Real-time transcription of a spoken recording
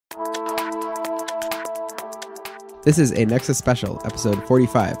This is a Nexus special, episode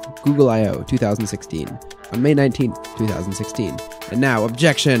 45, Google I/O 2016, on May 19th, 2016. And now,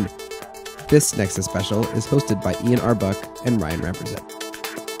 objection! This Nexus special is hosted by Ian Arbuck and Ryan Rampersad.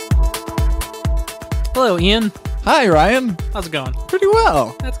 Hello, Ian. Hi, Ryan. How's it going? Pretty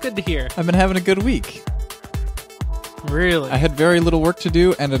well. That's good to hear. I've been having a good week. Really? I had very little work to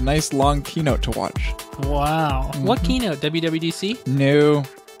do and a nice long keynote to watch. Wow. What keynote? WWDC? No.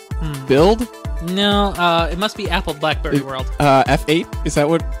 Build? No, it must be Apple BlackBerry World. F8? Is that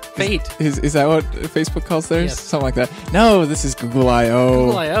what? Fate. Is that what Facebook calls theirs? Yes. Something like that. No, this is Google I/O.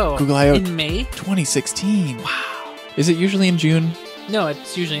 Google I/O. Google I/O. In May? 2016. Wow. Is it usually in June? No,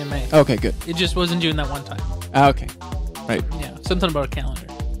 it's usually in May. Okay, good. It just was in June that one time. Okay. Right. Yeah, something about a calendar.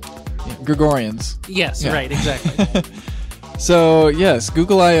 Yeah. Gregorians. Yes, Yeah. right, exactly. So, yes,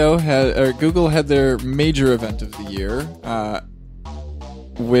 Google I/O Google had their major event of the year,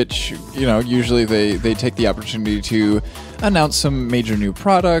 which, usually they take the opportunity to announce some major new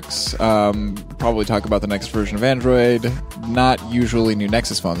products, probably talk about the next version of Android, not usually new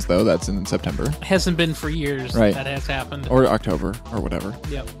Nexus phones, though. That's in September. It hasn't been for years Right. that has happened. Or October, or whatever.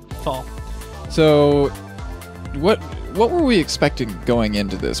 Yep, fall. So, what were we expecting going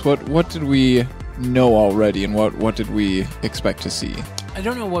into this? What did we know already, and what did we expect to see? I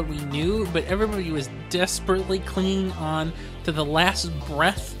don't know what we knew, but everybody was desperately clinging on to the last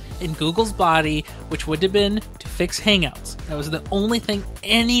breath in Google's body, which would have been to fix Hangouts. That was the only thing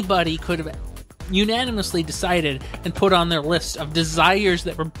anybody could have unanimously decided and put on their list of desires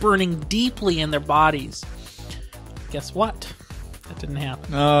that were burning deeply in their bodies. Guess what? That didn't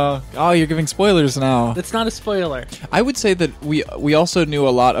happen. Oh, you're giving spoilers now. That's not a spoiler. I would say that we also knew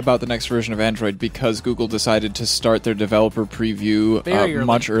a lot about the next version of Android because Google decided to start their developer preview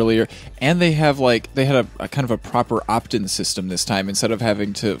much earlier, and they had a kind of a proper opt-in system this time. Instead of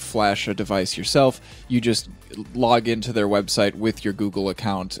having to flash a device yourself, you just log into their website with your Google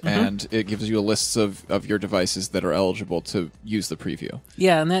account, and it gives you a list of your devices that are eligible to use the preview.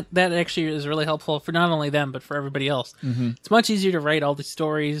 Yeah, and that actually is really helpful for not only them, but for everybody else. It's much easier to write all these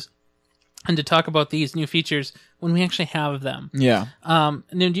stories and to talk about these new features when we actually have them. Yeah. Now,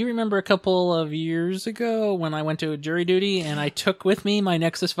 do you remember a couple of years ago when I went to jury duty and I took with me my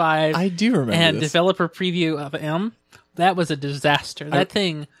Nexus 5? I do remember and this. developer preview of M? That was a disaster. That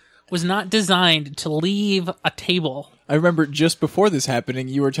thing was not designed to leave a table. I remember just before this happening,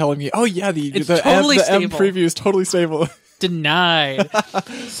 you were telling me, "Oh yeah, the totally M stable. preview is totally stable." Denied.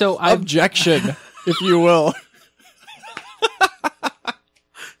 So Objection, if you will.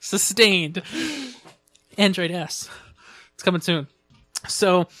 Sustained. Android S. It's coming soon.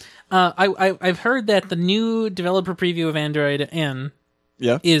 So, I've heard that the new developer preview of Android N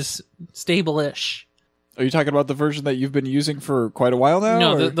is stable-ish. Are you talking about the version that you've been using for quite a while now?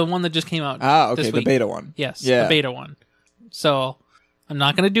 No, the one that just came out. Okay, this the week. beta one. Yes, Yeah. the beta one. So, I'm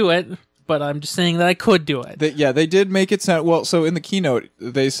not going to do it, but I'm just saying that I could do it. They did make it sound well. So in the keynote,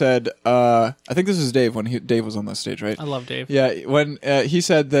 they said, I think this was Dave when Dave was on the stage, right? I love Dave. Yeah, when he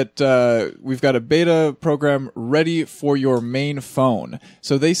said that we've got a beta program ready for your main phone.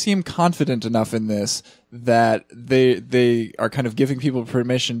 So they seem confident enough in this that they are kind of giving people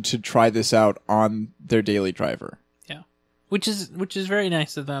permission to try this out on their daily driver. Yeah, which is very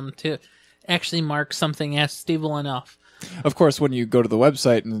nice of them to actually mark something as stable enough. Of course, when you go to the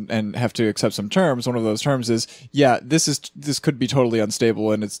website and have to accept some terms, one of those terms is, this could be totally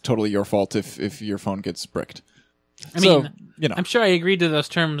unstable, and it's totally your fault if your phone gets bricked. I mean, I'm sure I agreed to those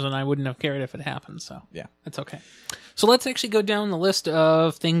terms, and I wouldn't have cared if it happened, so yeah, that's okay. So let's actually go down the list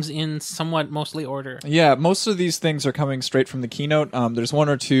of things in somewhat mostly order. Yeah, most of these things are coming straight from the keynote. There's one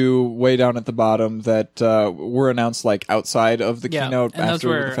or two way down at the bottom that were announced like outside of the keynote and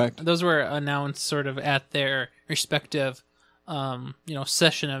after the fact. Those were announced sort of at their respective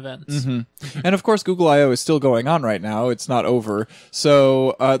session events. And of course, Google I/O is still going on right now. It's not over.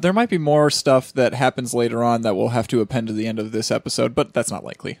 So there might be more stuff that happens later on that we'll have to append to the end of this episode, but that's not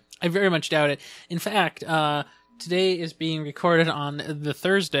likely. I very much doubt it. In fact, today is being recorded on the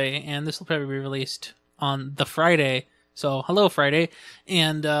Thursday, and this will probably be released on the Friday. So, hello, Friday.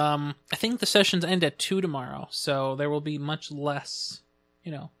 And I think the sessions end at 2 tomorrow, so there will be much less,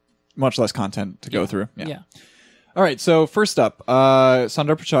 Much less content to go through. Yeah. All right, so first up,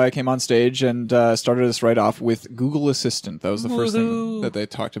 Sundar Pichai came on stage and started us right off with Google Assistant. That was the first thing that they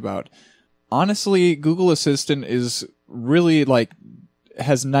talked about. Honestly, Google Assistant is really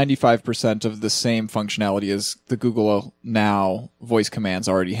has 95% of the same functionality as the Google Now voice commands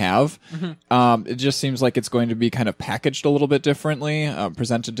already have. It just seems like it's going to be kind of packaged a little bit differently,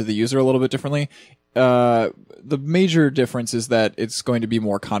 presented to the user a little bit differently. The major difference is that it's going to be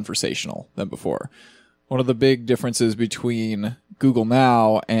more conversational than before. one of the big differences between Google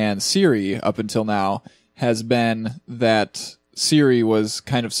Now and Siri up until now has been that Siri was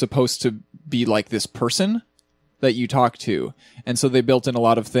kind of supposed to be like this person that you talk to. And so they built in a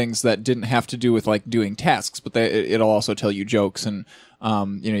lot of things that didn't have to do with like doing tasks, but it'll also tell you jokes and,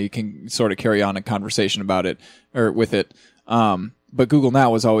 you can sort of carry on a conversation about it or with it. But Google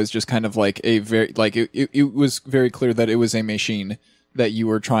Now was always just kind of like it was very clear that it was a machine that you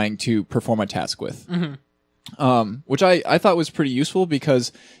were trying to perform a task with. Which I thought was pretty useful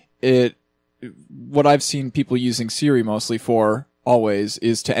because what I've seen people using Siri mostly for always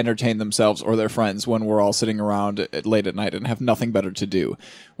is to entertain themselves or their friends when we're all sitting around late at night and have nothing better to do.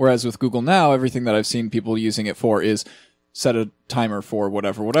 Whereas with Google Now, everything that I've seen people using it for is set a timer for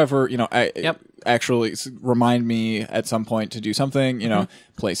whatever, actually remind me at some point to do something,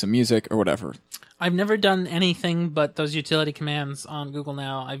 play some music or whatever. I've never done anything but those utility commands on Google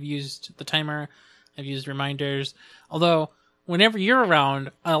Now. I've used the timer, I've used reminders, although whenever you're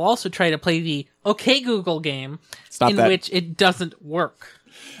around, I'll also try to play the OK Google game, which it doesn't work.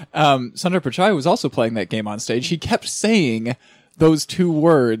 Sundar Pichai was also playing that game on stage. He kept saying those two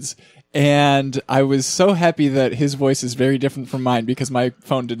words, and I was so happy that his voice is very different from mine because my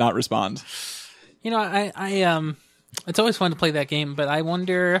phone did not respond. I it's always fun to play that game, but I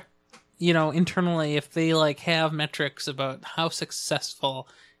wonder, internally if they like have metrics about how successful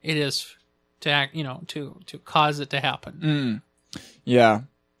it is to act, to cause it to happen. Yeah,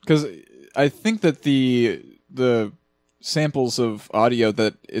 because I think that the samples of audio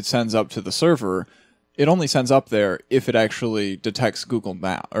that it sends up to the server, it only sends up there if it actually detects Google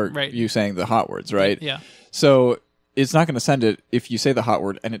Now, or you saying the hot words, right? Yeah. So it's not going to send it if you say the hot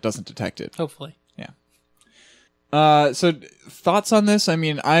word and it doesn't detect it. Hopefully. Yeah. So thoughts on this? I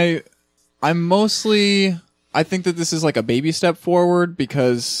mean, I think that this is like a baby step forward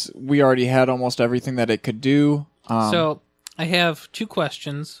because we already had almost everything that it could do. So I have two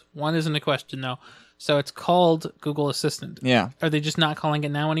questions. One isn't a question, though. So it's called Google Assistant. Yeah. Are they just not calling it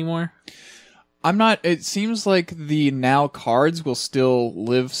Now anymore? It seems like the Now cards will still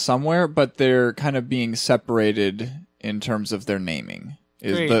live somewhere, but they're kind of being separated in terms of their naming.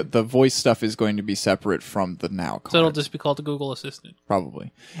 The voice stuff is going to be separate from the Now card. So it'll just be called the Google Assistant.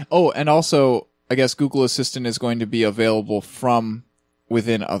 Probably. Oh, and also, I guess Google Assistant is going to be available from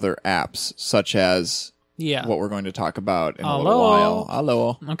within other apps, such as what we're going to talk about in a little while.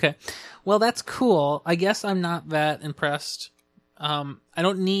 Allo. Okay. Well, that's cool. I guess I'm not that impressed. I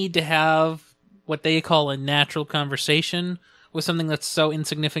don't need to have what they call a natural conversation with something that's so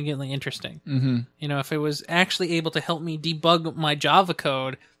insignificantly interesting. Mm-hmm. If it was actually able to help me debug my Java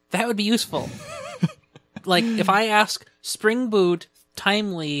code, that would be useful. Like, if I ask Spring Boot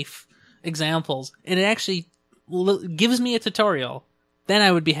time leaf examples, and it actually gives me a tutorial, then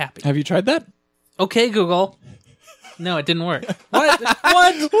I would be happy. Have you tried that? Okay, Google. No, it didn't work. What?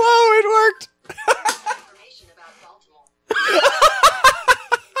 What? Whoa, it worked! Information about Baltimore.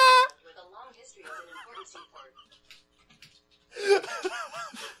 With a long history as an important seaport.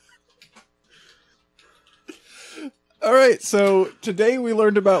 All right, so today we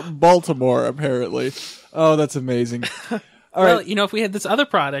learned about Baltimore, apparently. Oh, that's amazing. All right. If we had this other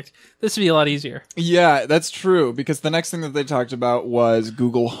product, this would be a lot easier. Yeah, that's true, because the next thing that they talked about was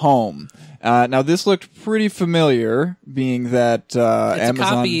Google Home. Now, this looked pretty familiar, being that It's Amazon... a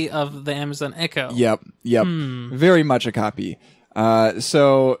copy of the Amazon Echo. Yep. Very much a copy.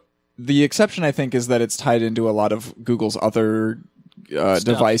 So the exception, I think, is that it's tied into a lot of Google's other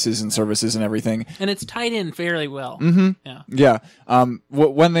devices and services and everything. And it's tied in fairly well. Mm-hmm. Yeah.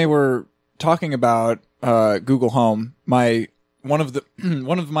 When they were talking about Google Home, one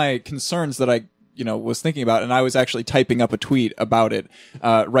of my concerns that I was thinking about, and I was actually typing up a tweet about it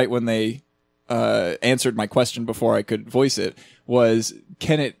right when they answered my question before I could voice it, was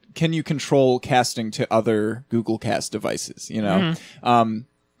can you control casting to other Google Cast devices?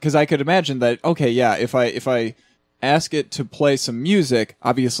 Because I could imagine that if I ask it to play some music,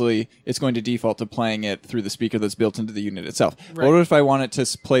 obviously it's going to default to playing it through the speaker that's built into the unit itself. Right. But what if I want it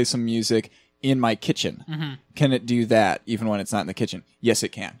to play some music in my kitchen? Mm-hmm. Can it do that even when it's not in the kitchen? Yes, it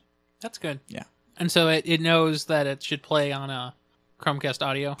can. That's good. Yeah. And so it knows that it should play on a Chromecast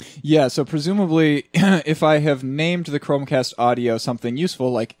audio? Yeah, so presumably if I have named the Chromecast audio something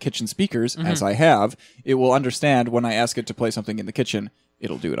useful like kitchen speakers, as I have, it will understand when I ask it to play something in the kitchen,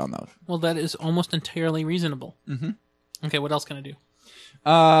 it'll do it on those. Well, that is almost entirely reasonable. Mm-hmm. Okay, what else can I do?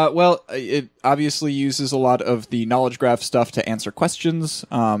 Well, it obviously uses a lot of the knowledge graph stuff to answer questions,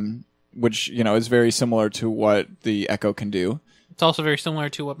 which, is very similar to what the Echo can do. It's also very similar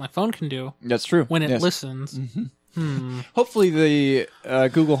to what my phone can do. That's true. When it listens. Mm-hmm. Hopefully the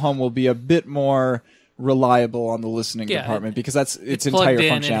Google Home will be a bit more reliable on the listening Yeah, department because that's its plugged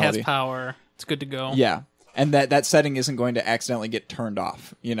entire in, functionality. It has power. It's good to go. Yeah. And that setting isn't going to accidentally get turned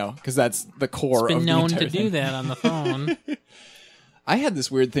off, because that's the core It's of been the known entire to thing. do that on the phone. I had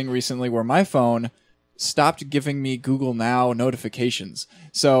this weird thing recently where my phone stopped giving me Google Now notifications.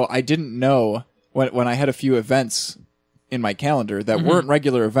 So I didn't know when I had a few events in my calendar that weren't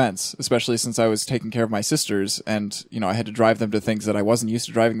regular events, especially since I was taking care of my sisters and, I had to drive them to things that I wasn't used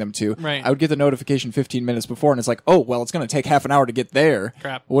to driving them to. Right. I would get the notification 15 minutes before and it's like, oh, well, it's going to take half an hour to get there.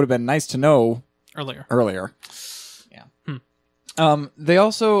 Crap. It would have been nice to know Earlier. Yeah. They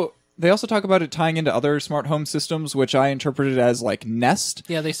also talk about it tying into other smart home systems, which I interpreted as like Nest.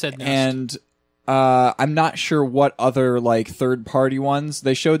 Yeah, they said Nest. And I'm not sure what other like third-party ones.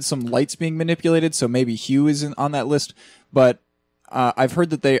 They showed some lights being manipulated, so maybe Hue isn't on that list. But I've heard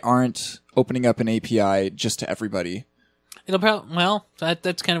that they aren't opening up an API just to everybody. It'll probably,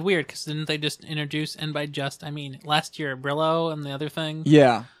 that's kind of weird because didn't they just introduce, and by just, I mean last year Brillo and the other thing?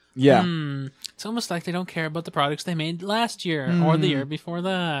 Yeah. It's almost like they don't care about the products they made last year or the year before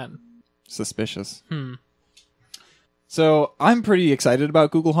that. Suspicious. So I'm pretty excited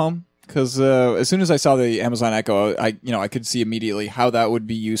about Google Home because as soon as I saw the Amazon Echo, I could see immediately how that would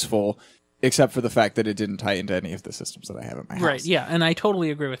be useful, except for the fact that it didn't tie into any of the systems that I have at my house. Right, yeah, and I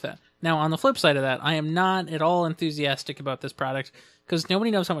totally agree with that. Now, on the flip side of that, I am not at all enthusiastic about this product because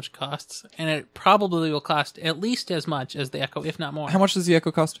nobody knows how much it costs, and it probably will cost at least as much as the Echo, if not more. How much does the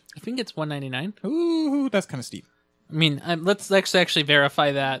Echo cost? I think it's $199. Ooh, that's kind of steep. I mean, let's actually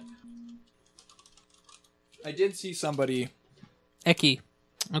verify that. I did see somebody... Eki.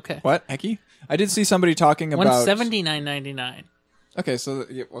 Okay. What? Eki? I did see somebody talking about... $179.99. Okay, so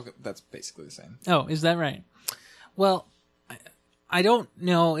that's basically the same. Oh, is that right? Well, I don't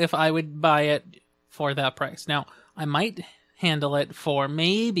know if I would buy it for that price. Now, I might handle it for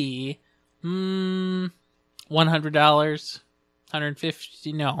maybe $100,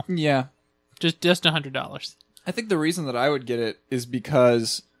 $150. No, Yeah. just $100. I think the reason that I would get it is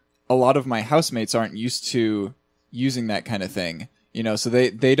because a lot of my housemates aren't used to using that kind of thing. So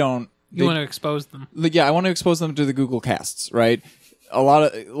they don't... You want to expose them. Yeah, I want to expose them to the Google Casts, right? A lot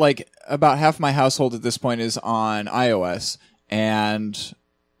of, about half my household at this point is on iOS, and,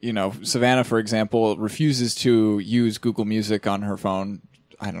 Savannah, for example, refuses to use Google Music on her phone.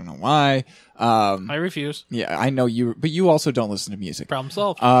 I don't know why. I refuse. Yeah, I know you, but you also don't listen to music. Problem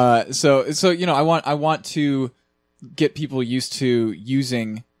solved. So I want to get people used to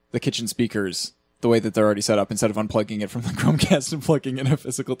using the kitchen speakers the way that they're already set up instead of unplugging it from the Chromecast and plugging in a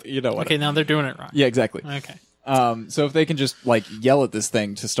physical, what? Okay, now they're doing it wrong. Yeah, exactly. Okay. So if they can just yell at this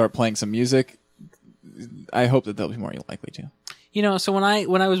thing to start playing some music, I hope that they'll be more likely to. So when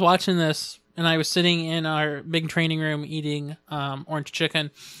I was watching this and I was sitting in our big training room eating orange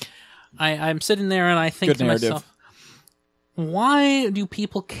chicken, I'm sitting there and I think Good to narrative. myself, why do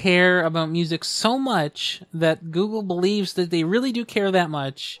people care about music so much that Google believes that they really do care that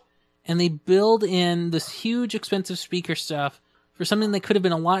much, and they build in this huge expensive speaker stuff for something that could have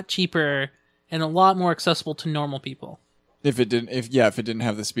been a lot cheaper and a lot more accessible to normal people? If it didn't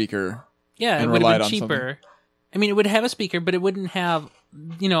have the speaker. Yeah, it and would have relied been on cheaper. something. I mean, it would have a speaker, but it wouldn't have,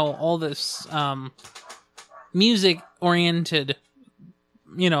 all this music-oriented,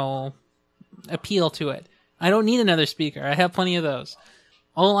 appeal to it. I don't need another speaker. I have plenty of those.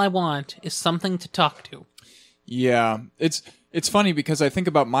 All I want is something to talk to. Yeah, it's funny because I think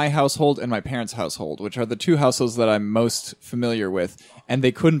about my household and my parents' household, which are the two households that I'm most familiar with, and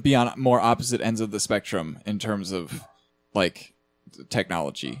they couldn't be on more opposite ends of the spectrum in terms of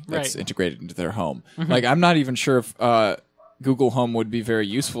technology that's Right. integrated into their home. I'm not even sure if Google Home would be very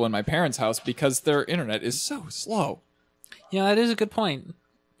useful in my parents' house because their internet is so slow. Yeah, that is a good point.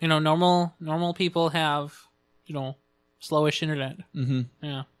 Normal people have, slowish internet. Mm-hmm.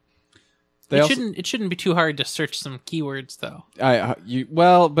 Yeah. It shouldn't be too hard to search some keywords though.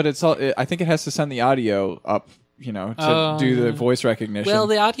 But it's all. I think it has to send the audio up, to do the voice recognition. Well,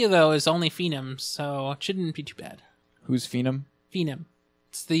 the audio though is only phonem, so it shouldn't be too bad. Who's Phenom? Phenom.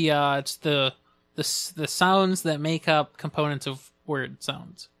 It's the sounds that make up components of word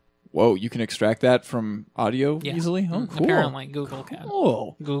sounds. Whoa, you can extract that from audio Yeah. easily? Oh, cool. Apparently, Google can.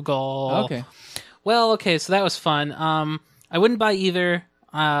 Cool. Google. Okay. Well, okay, so that was fun. I wouldn't buy either.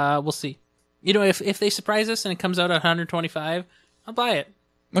 We'll see. If they surprise us and it comes out at 125, I'll buy it.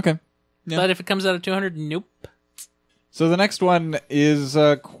 Okay. Yeah. But if it comes out at 200, nope. So the next one is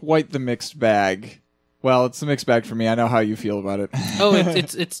quite the mixed bag. Well, it's a mixed bag for me. I know how you feel about it. Oh,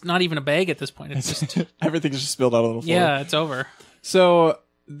 it's not even a bag at this point. It's just Everything's just spilled out on the floor. yeah, it's over. So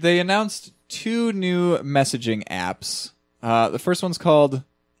they announced two new messaging apps. The first one's called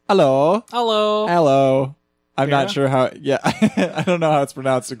Hello. Hello. Hello. I'm Vera? not sure how. Yeah, I don't know how it's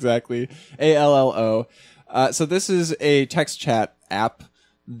pronounced exactly. ALLO. So this is a text chat app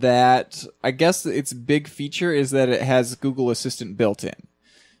that I guess its big feature is that it has Google Assistant built in.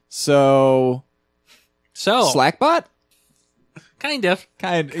 So Slackbot? Kind of.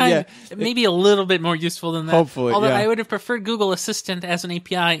 Yeah. Maybe a little bit more useful than that. Hopefully, Although yeah. I would have preferred Google Assistant as an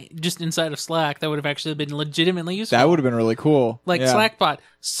API just inside of Slack. That would have actually been legitimately useful. That would have been really cool. Like yeah. Slackbot,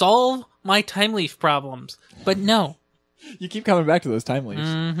 solve my time leaf problems. But no. You keep coming back to those time leaps.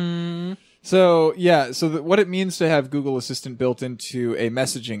 Mm-hmm. So, yeah, so what it means to have Google Assistant built into a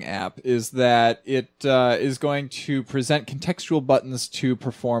messaging app is that it is going to present contextual buttons to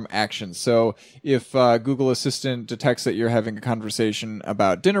perform actions. So if Google Assistant detects that you're having a conversation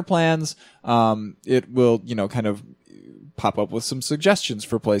about dinner plans, it will, kind of pop up with some suggestions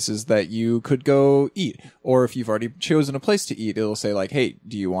for places that you could go eat. Or if you've already chosen a place to eat, it'll say like, hey,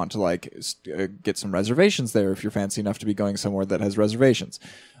 do you want to get some reservations there if you're fancy enough to be going somewhere that has reservations?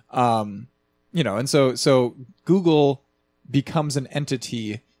 And so Google becomes an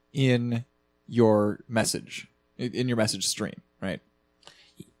entity in your message, in your message stream, right?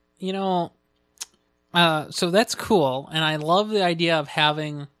 So that's cool. And I love the idea of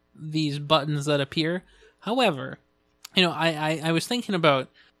having these buttons that appear. However, I was thinking about,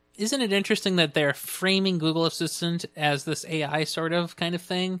 isn't it interesting that they're framing Google Assistant as this AI sort of kind of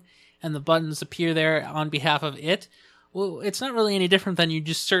thing, and the buttons appear there on behalf of it? Well, it's not really any different than you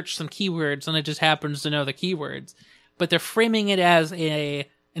just search some keywords and it just happens to know the keywords. But they're framing it as a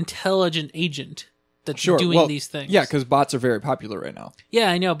intelligent agent that's doing these things. Yeah, because bots are very popular right now.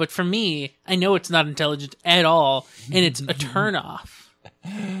 Yeah, I know. But for me, I know it's not intelligent at all, and it's a turnoff.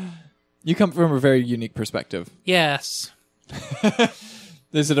 You come from a very unique perspective. Yes.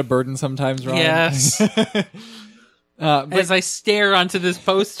 Is it a burden sometimes, Ryan? Yes. As I stare onto this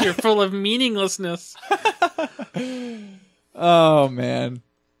poster full of meaninglessness. Oh man.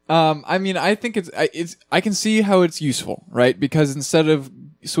 I think I can see how it's useful, right? Because instead of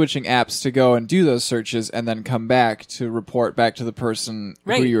switching apps to go and do those searches and then come back to report back to the person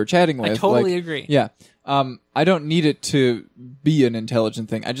who you were chatting with. I totally agree. Yeah. I don't need it to be an intelligent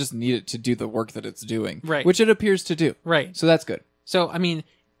thing. I just need it to do the work that it's doing. Right. Which it appears to do. Right. So that's good. So,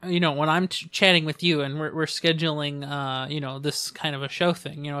 when I'm chatting with you and we're scheduling, this kind of a show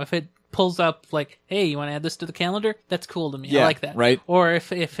thing, if it pulls up like, hey, you want to add this to the calendar? That's cool to me. Yeah, I like that. right. Or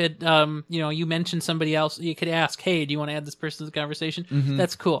if it, you mention somebody else, you could ask, hey, do you want to add this person to the conversation? Mm-hmm.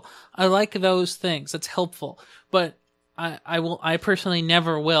 That's cool. I like those things. That's helpful. But I personally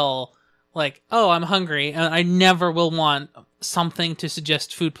never will, like, oh, I'm hungry, and I never will want something to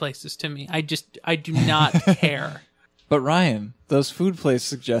suggest food places to me. I do not care. But Ryan, those food place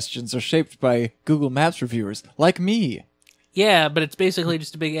suggestions are shaped by Google Maps reviewers, like me. Yeah, but it's basically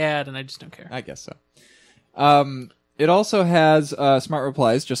just a big ad, and I just don't care. I guess so. It also has smart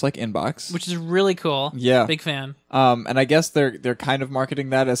replies, just like Inbox, Which is really cool. Yeah. Big fan. And I guess they're kind of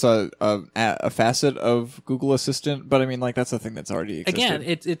marketing that as a facet of Google Assistant, but that's a thing that's already existed.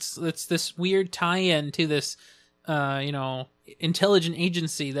 Again, it's this weird tie-in to this, intelligent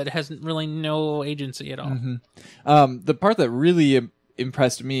agency that has really no agency at all. Mm-hmm. The part that really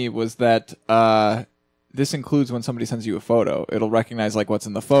impressed me was that this includes when somebody sends you a photo. It'll recognize what's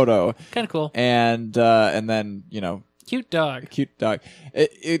in the photo. Kind of cool. And then Cute dog. Cute dog.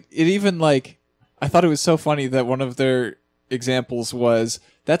 It even I thought it was so funny that one of their examples was,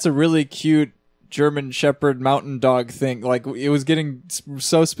 that's a really cute German Shepherd mountain dog thing. It was getting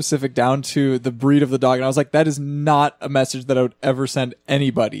so specific down to the breed of the dog, and I was like, that is not a message that I would ever send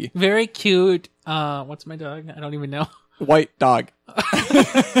anybody. Very cute. What's my dog? I don't even know. White dog.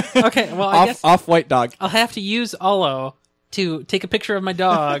 Okay, well, I guess off-white dog. I'll have to use Allo to take a picture of my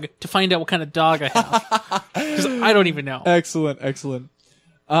dog to find out what kind of dog I have. Because I don't even know. Excellent.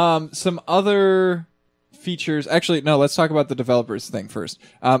 Some other features. Actually, no, let's talk about the developers thing first.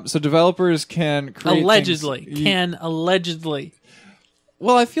 So developers can create allegedly.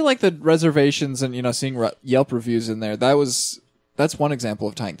 Well, I feel like the reservations and, seeing Yelp reviews in there, that's one example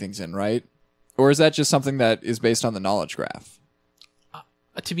of tying things in, right? Or is that just something that is based on the knowledge graph?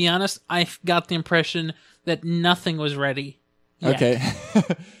 To be honest, I got the impression that nothing was ready yet. Okay.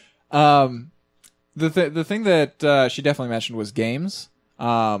 The thing that she definitely mentioned was games.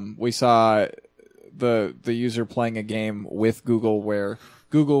 We saw the user playing a game with Google where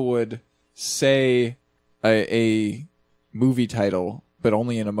Google would say a movie title, but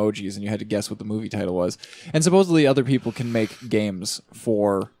only in emojis, and you had to guess what the movie title was. And supposedly other people can make games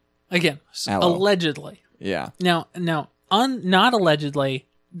for Again, Allo. Allegedly. Yeah. Now, not allegedly,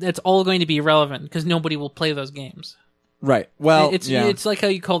 that's all going to be irrelevant because nobody will play those games. Right. Well, It's like how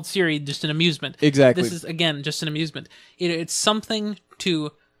you called Siri just an amusement. Exactly. This is, again, just an amusement. It's something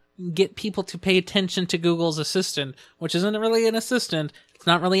to get people to pay attention to Google's Assistant, which isn't really an assistant. It's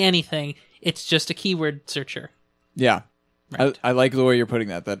not really anything. It's just a keyword searcher. Yeah. Right. I like the way you're putting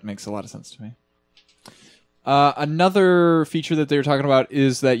that. That makes a lot of sense to me. Another feature that they were talking about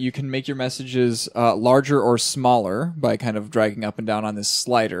is that you can make your messages larger or smaller by kind of dragging up and down on this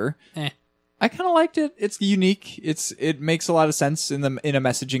slider. I kind of liked it. It's unique. It makes a lot of sense in a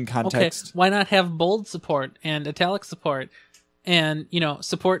messaging context. Okay, why not have bold support and italic support and,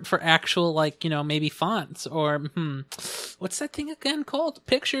 support for actual, maybe fonts or, what's that thing again called?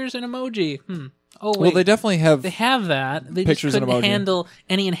 Pictures and emoji. Oh, wait. Well, they definitely have. They have that. They pictures just and couldn't emoji. handle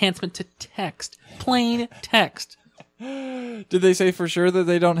any enhancement to text. Plain text. Did they say for sure that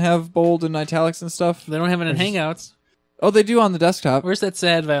they don't have bold and italics and stuff? They don't have it in Hangouts. Oh, they do on the desktop. Where's that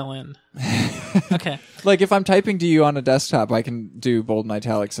sad violin? Okay. Like if I'm typing to you on a desktop, I can do bold and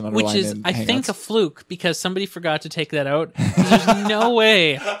italics and underline Which is, in I Hangouts. think, a fluke because somebody forgot to take that out. There's no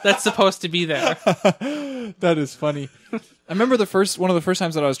way that's supposed to be there. That is funny. I remember one of the first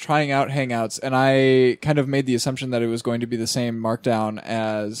times that I was trying out Hangouts, and I kind of made the assumption that it was going to be the same markdown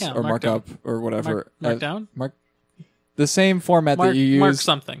as or markup or whatever. Markdown? The same format that you Mark use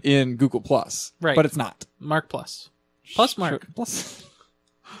something. in Google Plus, Right. But it's not. Mark plus. Plus mark. Sure. Plus.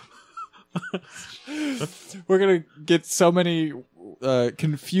 We're gonna get so many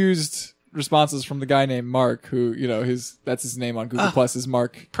confused responses from the guy named Mark, who that's his name on Google Plus is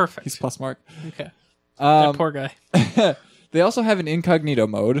Mark. Perfect. He's Plus Mark. Okay. That poor guy. They also have an incognito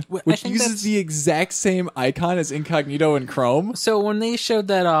mode, I which think uses that's- the exact same icon as incognito in Chrome. So when they showed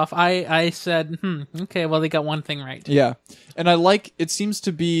that off, I said, okay, well, they got one thing right. Yeah, and it seems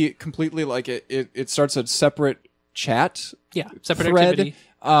to be completely like it starts a separate chat Yeah, separate thread activity.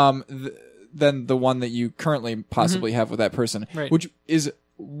 than the one that you currently possibly have with that person, Right. which is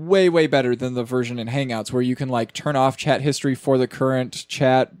way, way better than the version in Hangouts where you can turn off chat history for the current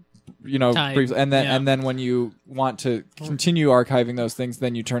chat, Time. briefly, and then Yeah. and then when you want to continue archiving those things,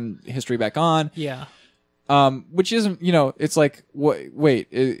 then you turn history back on. Yeah. Which isn't, it's like, wait,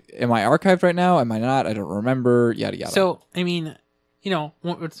 am I archived right now? Am I not? I don't remember. Yada yada. So, I mean,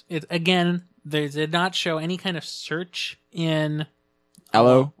 again, they did not show any kind of search in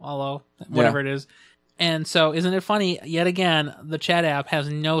Allo. whatever it is. And so, isn't it funny? Yet again, the chat app has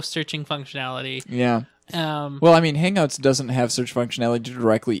no searching functionality. Yeah. Well, I mean, Hangouts doesn't have search functionality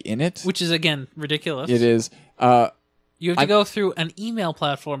directly in it. Which is, again, ridiculous. It is. You have to go through an email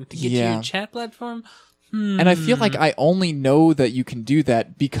platform to get to your chat platform. And I feel like I only know that you can do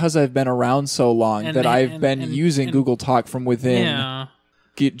that because I've been around so long that I've been using Google Talk from within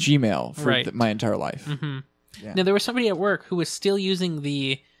Gmail for my entire life. Mm-hmm. Yeah. Now, there was somebody at work who was still using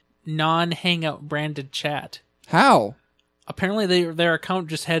the non-Hangout branded chat. How? Apparently, their account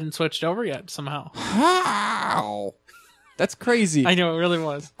just hadn't switched over yet somehow. How? That's crazy. I know, it really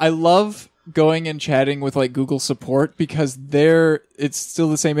was. I love going and chatting with Google support because it's still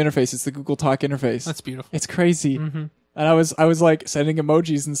the same interface. It's the Google Talk interface. That's beautiful. It's crazy. Mm-hmm. And I was sending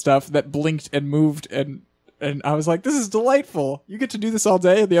emojis and stuff that blinked and moved and I was like, this is delightful. You get to do this all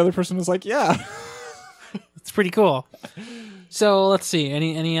day. And the other person was like, yeah. It's pretty cool. So let's see.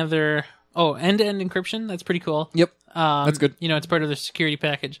 Any other? Oh, end-to-end encryption. That's pretty cool. Yep. That's good. It's part of their security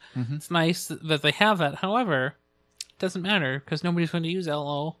package. Mm-hmm. It's nice that they have that. However, it doesn't matter because nobody's going to use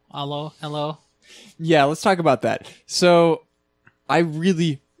Allo. Yeah, let's talk about that. So I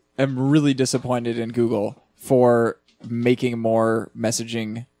really am really disappointed in Google for making more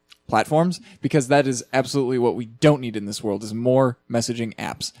messaging platforms because that is absolutely what we don't need in this world is more messaging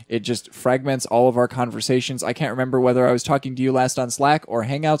apps. It just fragments all of our conversations. I can't remember whether I was talking to you last on Slack or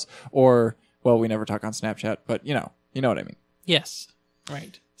Hangouts or, well, we never talk on Snapchat, but you know what I mean. Yes.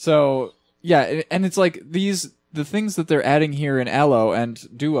 Right. So yeah, and it's like the things that they're adding here in Allo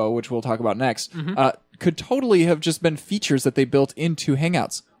and Duo, which we'll talk about next, could totally have just been features that they built into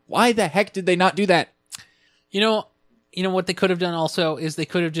Hangouts. Why the heck did they not do that? You know what they could have done also is they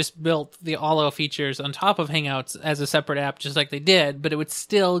could have just built the Allo features on top of Hangouts as a separate app, just like they did, but it would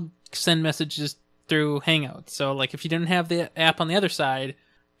still send messages through Hangouts. So, if you didn't have the app on the other side,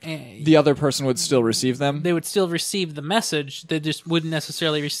 The other person would still receive them? they would still receive the message. They just wouldn't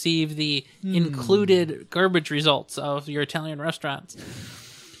necessarily receive the included garbage results of your Italian restaurants.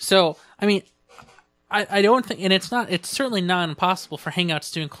 So, I mean, I don't think, and it's certainly not impossible for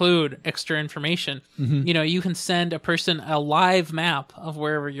Hangouts to include extra information. Mm-hmm. You can send a person a live map of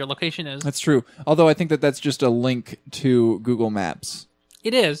wherever your location is. That's true. Although I think that's just a link to Google Maps.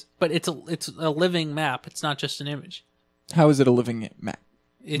 It is, but it's a living map. It's not just an image. How is it a living map?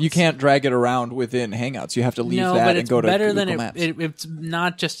 You can't drag it around within Hangouts. You have to leave no, that but and it's go to better Google than Maps. it's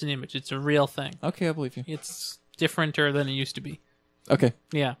not just an image. It's a real thing. Okay, I believe you. It's differenter than it used to be. Okay.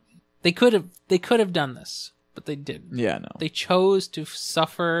 Yeah, they could have done this, but they didn't. Yeah, no. They chose to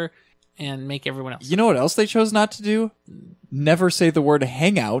suffer and make everyone else. You know what else they chose not to do? Never say the word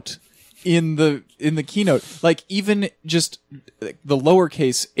hangout in the keynote. Like even just the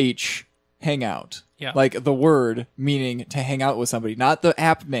lowercase h hangout. Yeah. Like the word meaning to hang out with somebody, not the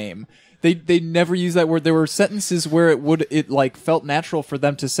app name. They never use that word. There were sentences where it like felt natural for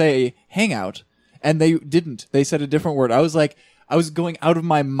them to say hangout, and they didn't. They said a different word. I was going out of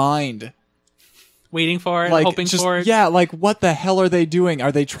my mind. Waiting for it, Like, hoping for it. Yeah, like what the hell are they doing?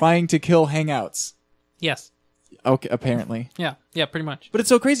 Are they trying to kill Hangouts? Yes. Okay, apparently. Yeah, pretty much. But it's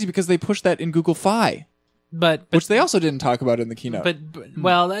so crazy because they pushed that in Google Fi, But which they also didn't talk about in the keynote. but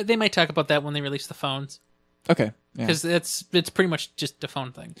well, they might talk about that when they release the phones, okay, yeah. because it's pretty much just a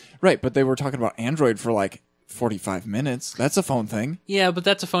phone thing. Right, but they were talking about Android for like 45 minutes. That's a phone thing. Yeah, but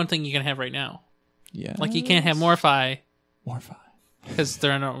that's a phone thing you can have right now. Yeah. Like you can't have more Fi More Fi. because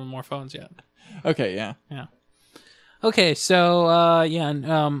there are no more phones yet. Okay, yeah. Yeah. Okay, so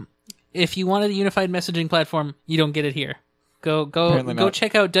if you wanted a unified messaging platform, you don't get it here. Apparently Go not.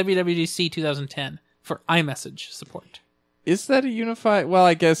 check out WWDC 2010 for iMessage support. Is that a unified? Well,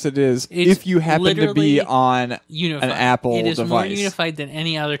 I guess it is. It's If you happen to be literally on Unified. an Apple It is device. more unified than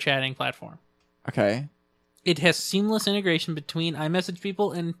any other chatting platform. Okay. It has seamless integration between iMessage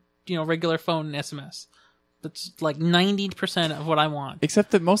people and regular phone and SMS. That's like 90% of what I want. Except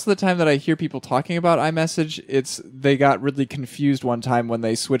that most of the time that I hear people talking about iMessage, they got really confused one time when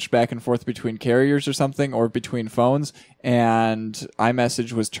they switched back and forth between carriers or something, or between phones, and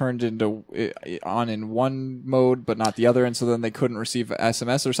iMessage was turned on in one mode but not the other, and so then they couldn't receive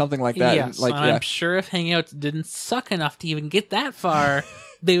SMS or something like that. Yes, and I'm sure if Hangouts didn't suck enough to even get that far,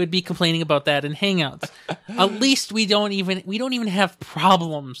 they would be complaining about that in Hangouts. At least we don't even have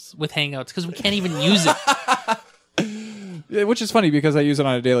problems with Hangouts because we can't even use it. Yeah, which is funny because I use it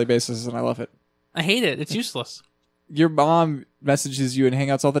on a daily basis and I love it. I hate it. It's useless. Your mom messages you in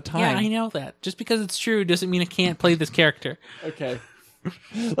Hangouts all the time. Yeah, I know that. Just because it's true doesn't mean I can't play this character. Okay.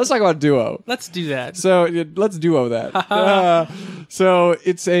 Let's talk about Duo. Let's do that. So let's Duo that. So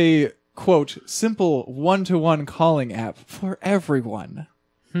it's a, quote, simple one-to-one calling app for everyone.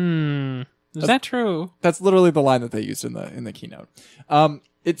 Is that true? That's literally the line that they used in the keynote.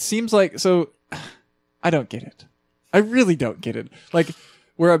 It seems like, so I don't get it. I really don't get it. Like,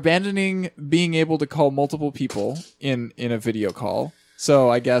 we're abandoning being able to call multiple people in a video call. So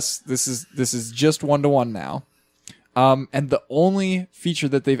I guess this is just one-to-one now. And the only feature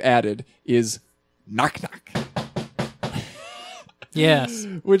that they've added is knock knock. Yes.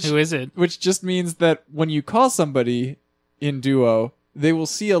 Who is it? Which just means that when you call somebody in Duo, they will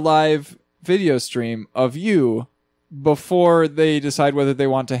see a live video stream of you before they decide whether they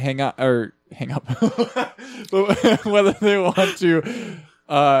want to hang up, but whether they want to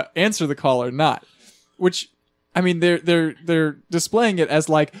answer the call or not. Which, I mean, they're displaying it as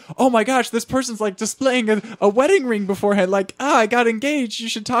like, oh my gosh, this person's like displaying a wedding ring beforehand. Like, I got engaged. You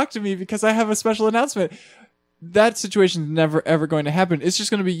should talk to me because I have a special announcement. That situation's never ever going to happen. It's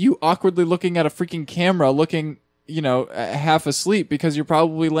just going to be you awkwardly looking at a freaking camera, looking, half asleep because you're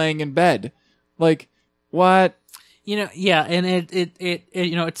probably laying in bed. Like, what? Yeah, and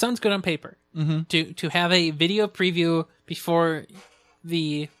it sounds good on paper. Mm-hmm. To have a video preview before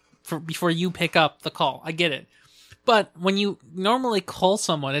you pick up the call. I get it. But when you normally call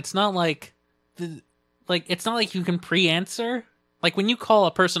someone, it's not like it's not like you can pre-answer. Like when you call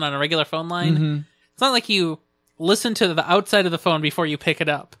a person on a regular phone line, It's not like you listen to the outside of the phone before you pick it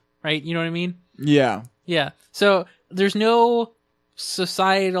up, right? You know what I mean? Yeah. Yeah. So there's no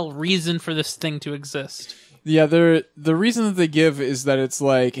societal reason for this thing to exist. Yeah, the reason that they give is that it's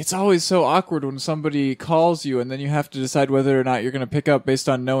like, it's always so awkward when somebody calls you and then you have to decide whether or not you're going to pick up based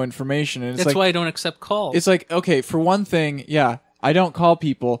on no information. And it's That's like, why I don't accept calls. it's like, okay, for one thing, yeah, I don't call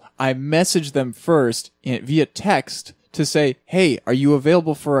people. I message them first via text to say, hey, are you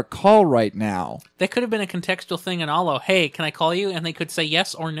available for a call right now? That could have been a contextual thing in Allo. Hey, can I call you? And they could say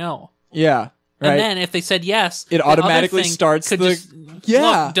yes or no. Yeah, right. And then if they said yes, it the automatically other thing starts could the... just,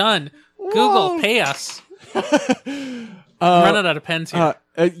 Yeah. look, done. Whoa. Google, pay us. I'm running out of pens here.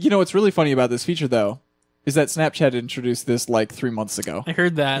 You know what's really funny about this feature, though, is that Snapchat introduced this like 3 months ago. I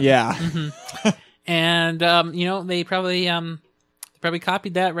heard that. Yeah. And they probably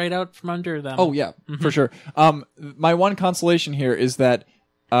copied that right out from under them. Oh, yeah, for sure. My one consolation here is that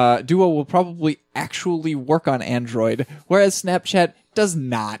Duo will probably actually work on Android, whereas Snapchat does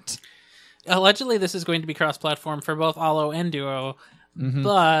not. Allegedly, this is going to be cross-platform for both Allo and Duo.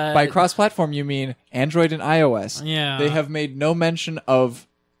 But By cross-platform, you mean Android and iOS. Yeah. They have made no mention of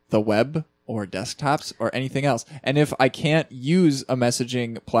the web or desktops or anything else. And if I can't use a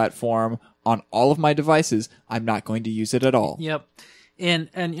messaging platform on all of my devices, I'm not going to use it at all. Yep. And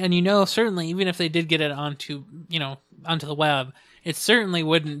certainly, even if they did get it onto the web, it certainly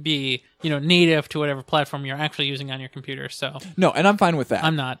wouldn't be, native to whatever platform you're actually using on your computer. So No, and I'm fine with that.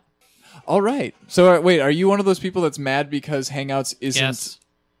 I'm not. All right. So wait, are you one of those people that's mad because Hangouts isn't? Yes.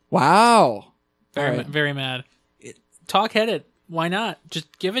 Wow. Very, All right. very mad. Talk headed. Why not?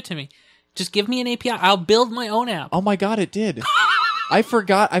 Just give it to me. Just give me an API. I'll build my own app. Oh my God, it did. I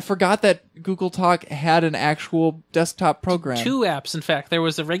forgot that Google Talk had an actual desktop program. 2 apps, in fact. There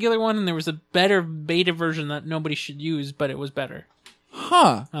was a regular one and there was a better beta version that nobody should use, but it was better.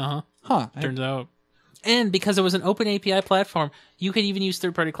 Huh. Uh-huh. Huh. Turns out. And because it was an open API platform, you could even use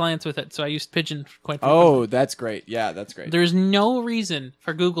third-party clients with it. So I used Pigeon quite frequently. Oh, that's great. Yeah, that's great. There's no reason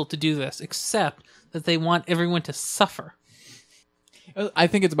for Google to do this except that they want everyone to suffer. I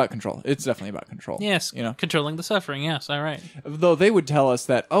think it's about control. It's definitely about control. Yes, You know, controlling the suffering. Yes, all right. though they would tell us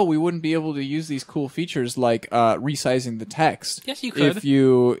that, we wouldn't be able to use these cool features like resizing the text. Yes, you could.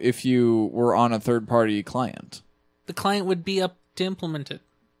 If you were on a third-party client. The client would be up to implement it.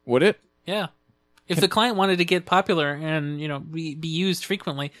 Would it? Yeah. If the client wanted to get popular and be used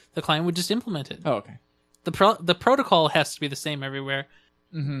frequently, the client would just implement it. Oh, okay. The protocol has to be the same everywhere,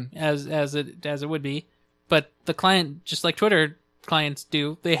 as it would be, but the client, just like Twitter clients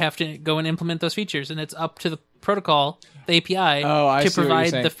do, they have to go and implement those features, and it's up to the protocol, the API, I to see what you're provide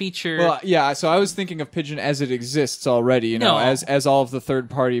saying. the feature. Well, yeah. So I was thinking of Pigeon as it exists already. No. As all of the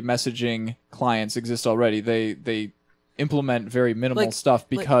third-party messaging clients exist already. They implement very minimal stuff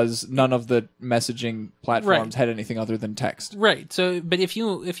because none of the messaging platforms had anything other than text. Right. So, but if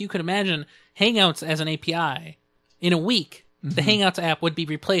you could imagine Hangouts as an API, in a week, the Hangouts app would be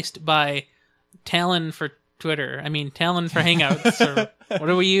replaced by Talon for Twitter. I mean, Talon for Hangouts. Or what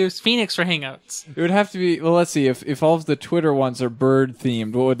do we use? Phoenix for Hangouts. It would have to be. Well, let's see. If all of the Twitter ones are bird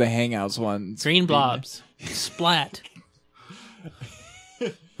themed, what would the Hangouts ones? Green be? blobs. Splat.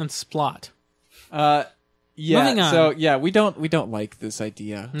 And Splot. Yeah. Moving on. So yeah, we don't like this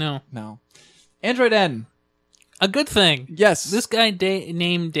idea. No. Android N. A good thing. Yes. This guy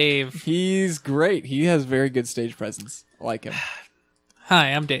named Dave. He's great. He has very good stage presence. I like him. Hi,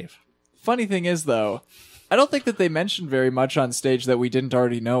 I'm Dave. Funny thing is, though, I don't think that they mentioned very much on stage that we didn't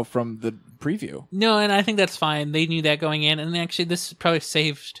already know from the preview. No, and I think that's fine. They knew that going in, and actually, this probably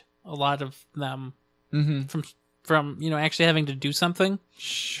saved a lot of them from actually having to do something.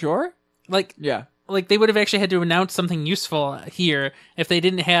 Sure. Yeah. Like they would have actually had to announce something useful here if they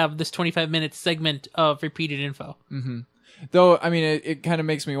didn't have this 25-minute segment of repeated info. Though, I mean, it kind of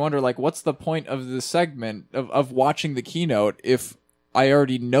makes me wonder, what's the point of the segment of watching the keynote if I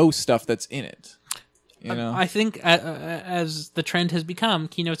already know stuff that's in it? I think as the trend has become,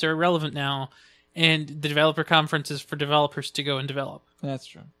 keynotes are irrelevant now, and the developer conference is for developers to go and develop. That's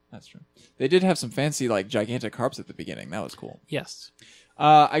true. They did have some fancy, gigantic harps at the beginning. That was cool. Yes.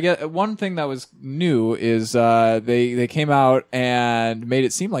 I guess one thing that was new is they came out and made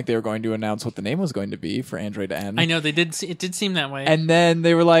it seem like they were going to announce what the name was going to be for Android N. I know they did. It did seem that way. And then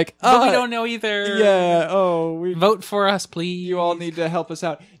they were like, but we don't know either. Yeah. Oh, Vote for us, please. You all need to help us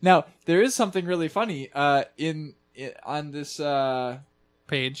out. Now, there is something really funny on this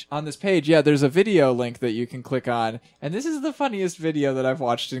page. On this page, yeah, there's a video link that you can click on, and this is the funniest video that I've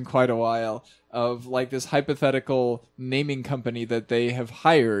watched in quite a while of this hypothetical naming company that they have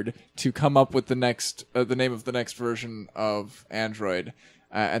hired to come up with the name of the next version of Android,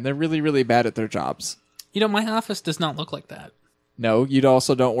 and they're really, really bad at their jobs. My office does not look like that. No, you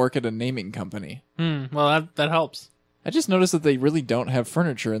also don't work at a naming company. Well, that helps. I just noticed that they really don't have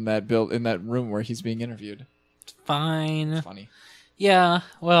furniture in that room where he's being interviewed. It's fine. It's funny. Yeah.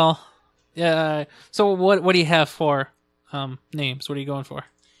 Well. Yeah. So what do you have for names? What are you going for?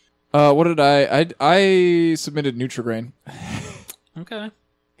 What did I submitted Nutri-Grain. Okay.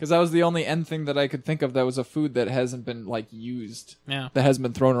 Because that was the only N thing that I could think of that was a food that hasn't been used. Yeah. That hasn't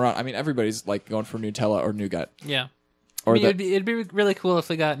been thrown around. I mean, everybody's going for Nutella or nougat. Yeah. Or it'd be really cool if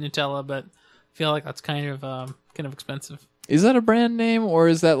they got Nutella, but I feel like that's kind of expensive. Is that a brand name or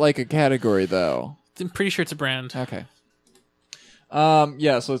is that a category though? I'm pretty sure it's a brand. Okay.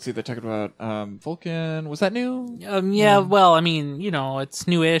 Yeah, so let's see. They're talking about Vulkan. Was that new? Yeah, well, I mean, it's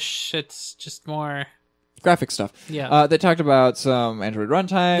newish. It's just more graphic stuff. Yeah. They talked about some Android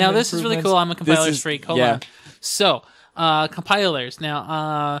runtime. Now, this is really cool. I'm a compilers freak. Hold on. So, compilers.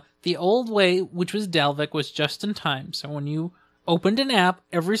 Now, the old way, which was Dalvik, was just in time. So when you opened an app,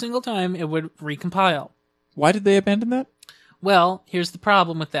 every single time it would recompile. Why did they abandon that? Well, here's the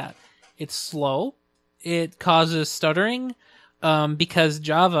problem with that. It's slow. It causes stuttering because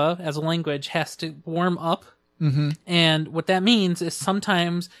Java, as a language, has to warm up. Mm-hmm. And what that means is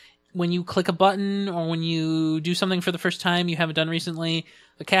sometimes when you click a button or when you do something for the first time you haven't done recently,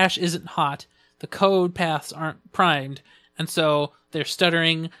 the cache isn't hot. The code paths aren't primed. And so there's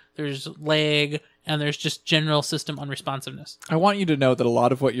stuttering, there's lag, and there's just general system unresponsiveness. I want you to know that a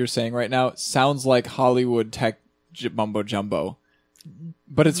lot of what you're saying right now sounds like Hollywood tech mumbo jumbo,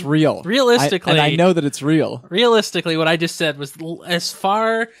 but it's real. Realistically, I know that it's real. Realistically, what I just said was as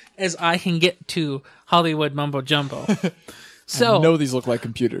far as I can get to Hollywood mumbo jumbo. So I know these look like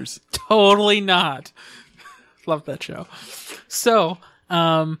computers. Totally not. Love that show. So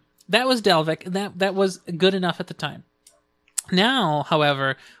that was Dalvik. That was good enough at the time. Now,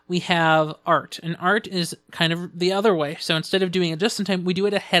 however, we have art, and art is kind of the other way. So instead of doing it just in time, we do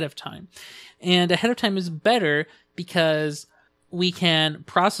it ahead of time. And ahead of time is better because we can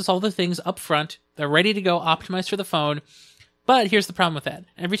process all the things up front. They're ready to go, optimized for the phone. But here's the problem with that.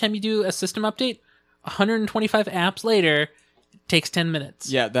 Every time you do a system update, 125 apps later, it takes 10 minutes.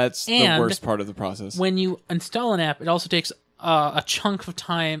 Yeah, that's the worst part of the process. When you install an app, it also takes a chunk of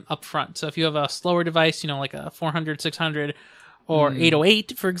time up front. So if you have a slower device, like a 400, 600, or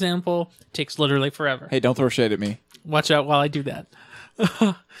 808, for example, it takes literally forever. Hey, don't throw shade at me. Watch out while I do that.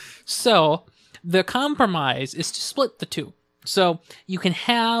 So the compromise is to split the two. So you can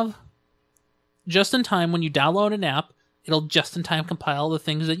have just in time when you download an app, it'll just in time compile the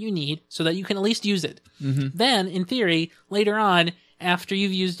things that you need so that you can at least use it. Mm-hmm. Then, in theory, later on, after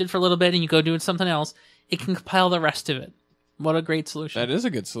you've used it for a little bit and you go doing something else, it can compile the rest of it. What a great solution. That is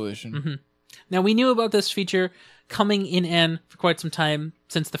a good solution. Mm-hmm. Now, we knew about this feature coming in N for quite some time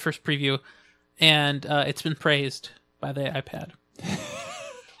since the first preview, and it's been praised by the iPad.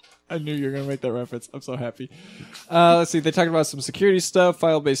 I knew you were going to make that reference. I'm so happy. Let's see. They talked about some security stuff,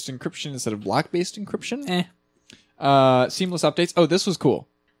 file-based encryption instead of block-based encryption. Seamless updates. Oh, this was cool.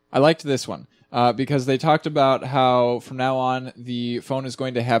 I liked this one because they talked about how from now on the phone is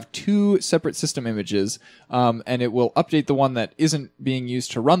going to have 2 separate system images, and it will update the one that isn't being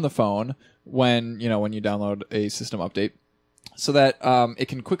used to run the phone when you download a system update, so that it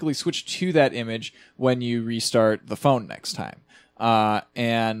can quickly switch to that image when you restart the phone next time,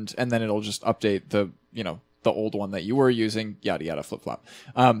 and then it'll just update the old one that you were using, yada yada, flip flop.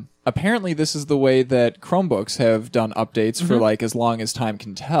 Apparently, this is the way that Chromebooks have done updates for as long as time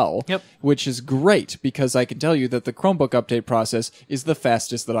can tell. Yep. Which is great because I can tell you that the Chromebook update process is the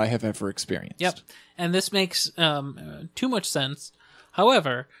fastest that I have ever experienced. Yep. And this makes too much sense.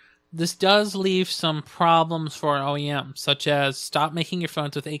 However, this does leave some problems for an OEM, such as stop making your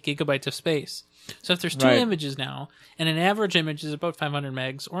phones with 8 gigabytes of space. So if there's 2 images now, and an average image is about 500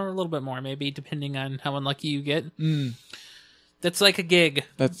 megs, or a little bit more maybe, depending on how unlucky you get, that's like a gig,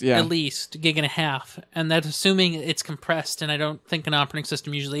 at least, a gig and a half. And that's assuming it's compressed, and I don't think an operating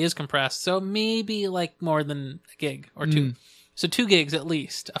system usually is compressed, so maybe more than a gig or 2. So 2 gigs at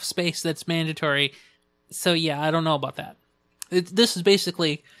least of space that's mandatory. So yeah, I don't know about that. This is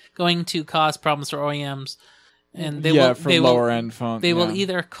basically going to cause problems for OEMs. And they lower end phones. They will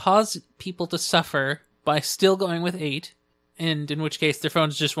either cause people to suffer by still going with 8, and in which case their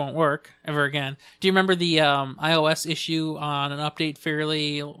phones just won't work ever again. Do you remember the iOS issue on an update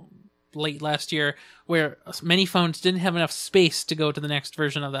fairly late last year where many phones didn't have enough space to go to the next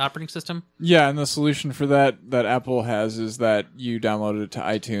version of the operating system? Yeah, and the solution for that Apple has is that you download it to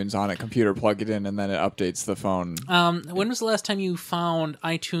iTunes on a computer, plug it in, and then it updates the phone. When was the last time you found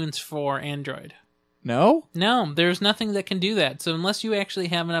iTunes for Android? No, there's nothing that can do that. So unless you actually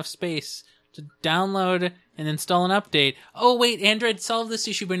have enough space to download and install an update. Oh, wait, Android solved this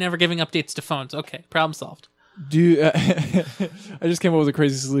issue by never giving updates to phones. Okay, problem solved. I just came up with a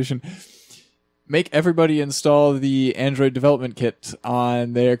crazy solution. Make everybody install the Android development kit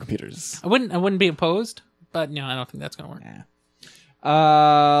on their computers. I wouldn't be opposed, but no, I don't think that's going to work.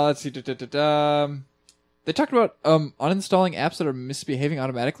 Yeah. Let's see. They talked about uninstalling apps that are misbehaving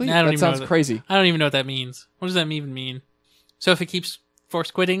automatically. That sounds crazy. I don't even know what that means. What does that even mean? So if it keeps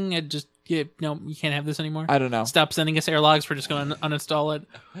force quitting, it just you can't have this anymore? I don't know. Stop sending us error logs. We're just going to uninstall it.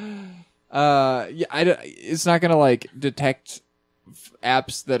 It's not going to detect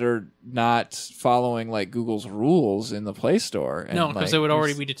apps that are not following Google's rules in the Play Store. And, no, because it would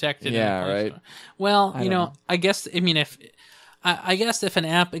already be detected. Yeah, in the Play right. Store. Well, I guess if an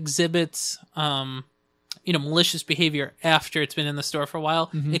app exhibits malicious behavior after it's been in the store for a while,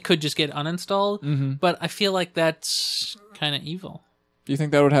 it could just get uninstalled. But I feel like that's kind of evil. Do you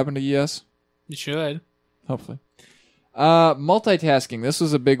think that would happen to ES? It should. Hopefully. Multitasking. This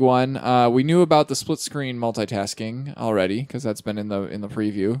was a big one. We knew about the split screen multitasking already because that's been in the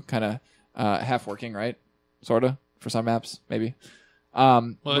preview. Kind of half working, right? Sorta for some apps, maybe.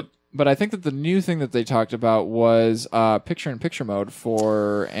 But I think that the new thing that they talked about was picture-in-picture mode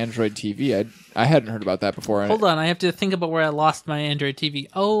for Android TV. I hadn't heard about that before. Hold on, I have to think about where I lost my Android TV.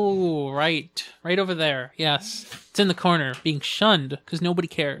 Oh, right over there. Yes, it's in the corner, being shunned because nobody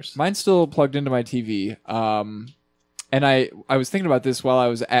cares. Mine's still plugged into my TV. And I was thinking about this while I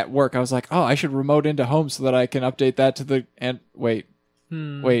was at work. I was like, oh, I should remote into home so that I can update that to the wait.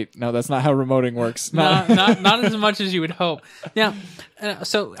 Wait, no, that's not how remoting works. Not as much as you would hope. Now,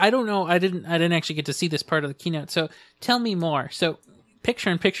 so I don't know. I didn't actually get to see this part of the keynote. So tell me more. So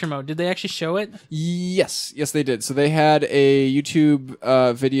picture-in-picture mode. Did they actually show it? Yes, they did. So they had a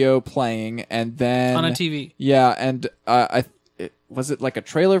YouTube video playing, and then on a TV. Yeah, and was it like a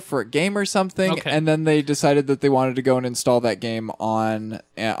trailer for a game or something? Okay. And then they decided that they wanted to go and install that game on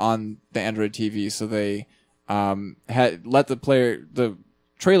the Android TV. So they had let the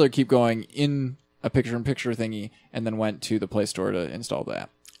trailer keep going in a picture-in-picture thingy, and then went to the Play Store to install the app.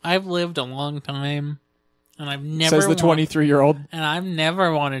 I've lived a long time, and I've never Says the 23-year-old. And I've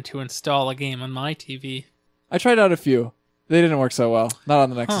never wanted to install a game on my TV. I tried out a few. They didn't work so well. Not on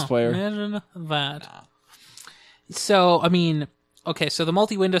the Nexus player. Imagine that. So, I mean, okay, so the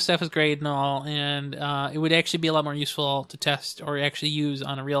multi-window stuff is great and all, and it would actually be a lot more useful to test or actually use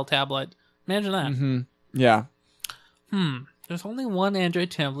on a real tablet. Imagine that. Mm-hmm. Yeah. There's only one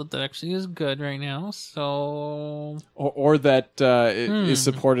Android tablet that actually is good right now, so... Or that is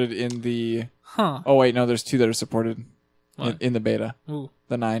supported in the... Oh, wait, no, there's two that are supported in the beta. Ooh.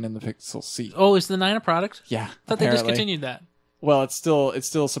 The 9 and the Pixel C. Oh, is the 9 a product? Yeah, I thought they discontinued that. Well, it's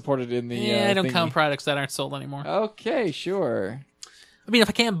still supported in the Yeah, I don't thingy. count products that aren't sold anymore. Okay, sure. I mean, if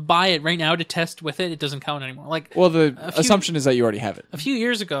I can't buy it right now to test with it, it doesn't count anymore. Like, well, the assumption is that you already have it. A few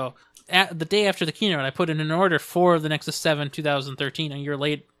years ago, the day after the keynote, I put in an order for the Nexus 7 2013, a year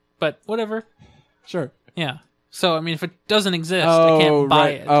late, but whatever. Sure. Yeah. So, I mean, if it doesn't exist, I can't buy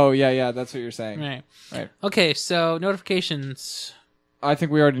it. Oh, yeah, that's what you're saying. Right. Okay, so notifications. I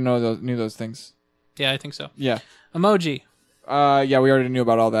think we already knew those things. Yeah, I think so. Yeah. Emoji. Yeah, we already knew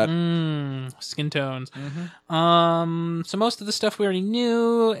about all that. Skin tones. So most of the stuff we already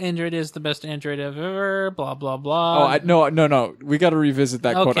knew. Android is the best Android ever. Blah blah blah. Oh, no. We got to revisit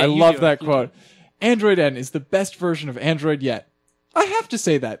that quote. I love that quote. Android N is the best version of Android yet. I have to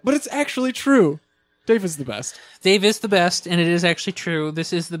say that, but it's actually true. Dave is the best. Dave is the best, and it is actually true.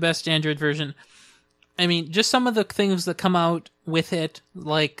 This is the best Android version. I mean, just some of the things that come out with it,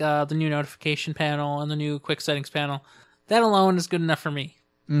 like the new notification panel and the new quick settings panel. That alone is good enough for me.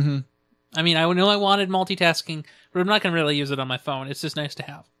 Mm-hmm. I mean, I know I wanted multitasking, but I'm not going to really use it on my phone. It's just nice to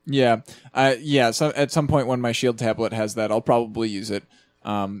have. Yeah. So at some point when my Shield tablet has that, I'll probably use it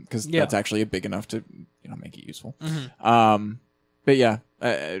because that's actually big enough to make it useful. But yeah.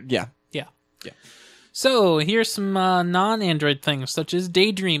 So here's some non-Android things, such as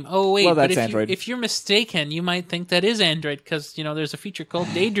Daydream. Oh wait, well, that's but Android. if you're mistaken, you might think that is Android because there's a feature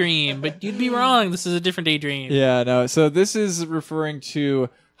called Daydream, but you'd be wrong. This is a different Daydream. Yeah, no. So this is referring to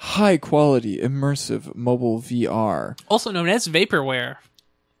high-quality immersive mobile VR, also known as vaporware,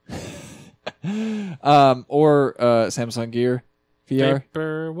 or Samsung Gear VR.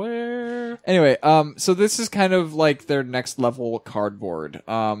 Vaporware. Anyway, so this is kind of like their next level cardboard.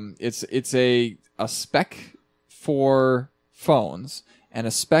 It's a spec for phones, and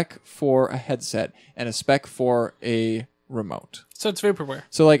a spec for a headset, and a spec for a remote. So it's vaporware.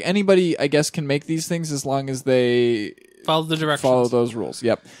 So like anybody, I guess, can make these things as long as they follow the directions. Follow those rules.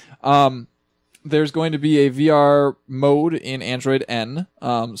 Yep. There's going to be a VR mode in Android N,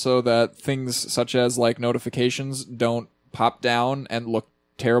 so that things such as like notifications don't pop down and look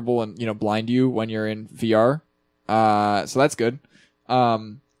terrible and blind you when you're in VR. So that's good.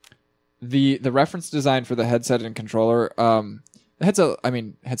 The reference design for the headset and controller,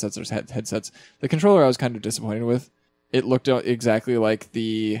 headsets are headsets. The controller I was kind of disappointed with. It looked exactly like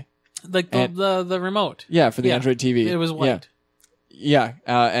the remote. Yeah, for the Android TV. It was white. Yeah,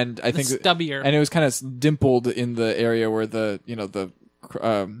 and I think stubbier, and it was kind of dimpled in the area where the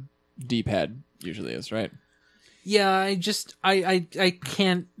D-pad usually is, right? Yeah, I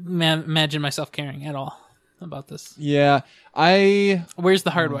can't imagine myself caring at all about this. Yeah, Where's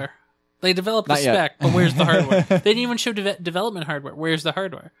the hardware? They developed the spec, but where's the hardware? They didn't even show development hardware. Where's the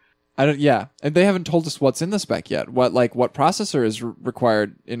hardware? Yeah, and they haven't told us what's in the spec yet. What processor is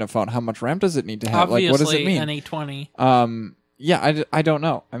required in a phone? How much RAM does it need to have? Obviously, what does it mean? An 820. Yeah, I don't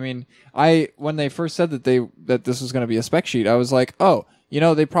know. I mean, when they first said that this was going to be a spec sheet, I was like, oh,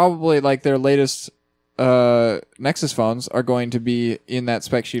 they probably like their latest Nexus phones are going to be in that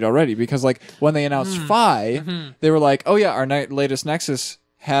spec sheet already, because like when they announced Phi, they were like, oh yeah, our latest Nexus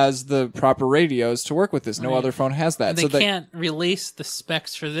has the proper radios to work with this. No other phone has that. They can't release the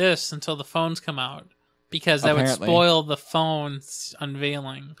specs for this until the phones come out, because that Apparently. would spoil the phone's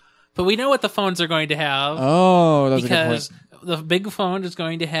unveiling. But we know what the phones are going to have. Oh, that's a good because point. the big phone is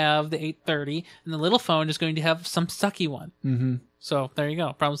going to have the 830, and the little phone is going to have some sucky one. Mm-hmm. So there you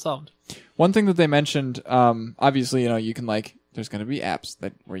go. Problem solved. One thing that they mentioned, obviously, you can like, there's going to be apps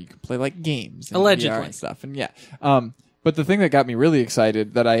where you can play like games, and Allegedly. VR and stuff, and yeah. But the thing that got me really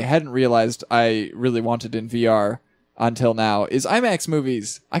excited that I hadn't realized I really wanted in VR until now is IMAX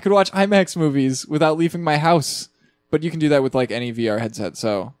movies. I could watch IMAX movies without leaving my house, but you can do that with like any VR headset.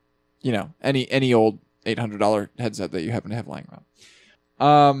 So, any old $800 headset that you happen to have lying around.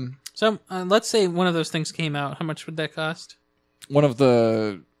 So let's say one of those things came out. How much would that cost?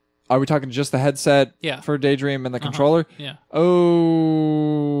 Are we talking just the headset for Daydream and the controller? Yeah.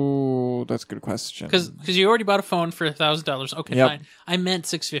 Oh, that's a good question. Because you already bought a phone for $1,000. Okay, Yep. fine. I meant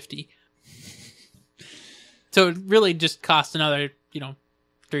 $650. So it really just cost another,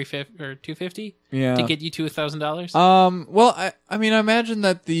 $350 or $250 to get you to $1,000. Well, I mean, I imagine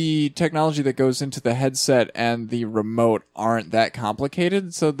that the technology that goes into the headset and the remote aren't that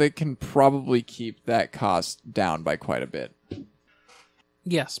complicated, so they can probably keep that cost down by quite a bit.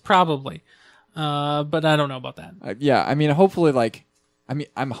 Yes, probably. But I don't know about that. Yeah, I mean, hopefully,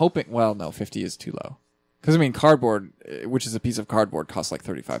 I'm hoping. Well, no, 50 is too low. Because I mean, cardboard, which is a piece of cardboard, costs like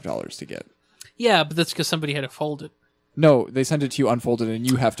 $35 to get. Yeah, but that's because somebody had to fold it. No, they send it to you unfolded, and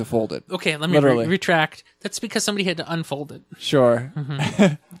you have to fold it. Okay, let me retract. That's because somebody had to unfold it, Sure.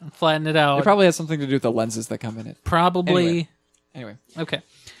 flatten it out. It probably has something to do with the lenses that come in it. Probably. Anyway. Okay.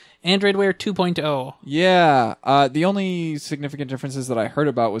 Android Wear 2.0. Yeah. The only significant differences that I heard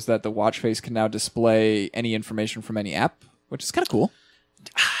about was that the watch face can now display any information from any app, which is kind of cool.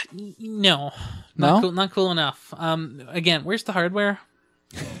 No? Not cool enough. Again, where's the hardware?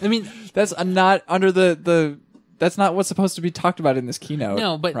 I mean, that's not under the that's not what's supposed to be talked about in this keynote.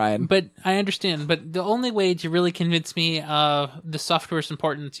 No, but Ryan. But I understand. But the only way to really convince me of the software's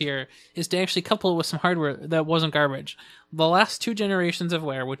importance here is to actually couple it with some hardware that wasn't garbage. The last two generations of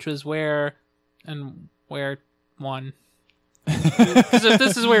Wear, which was Wear and Wear 1. Because if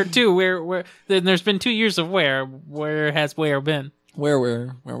this is Wear 2, Wear then there's been 2 years of Wear. Where has Wear been?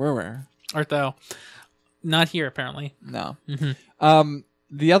 Where? Art thou? Not here, apparently. No. Mm-hmm.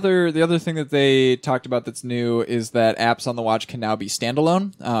 The other thing that they talked about that's new is that apps on the watch can now be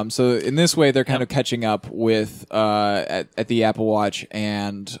standalone. So in this way, they're kind of catching up with at the Apple Watch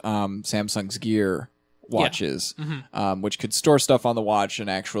and Samsung's Gear watches, which could store stuff on the watch and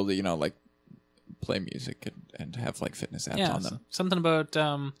actually, like play music and have like fitness apps on them. Something about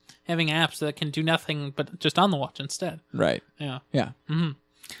having apps that can do nothing but just on the watch instead. Right. Yeah. Yeah. Mm-hmm.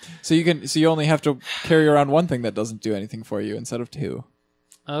 So you only have to carry around one thing that doesn't do anything for you instead of two.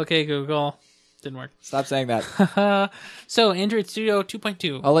 Okay, Google. Didn't work. Stop saying that. So, Android Studio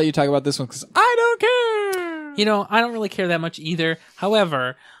 2.2. I'll let you talk about this one because I don't care. I don't really care that much either.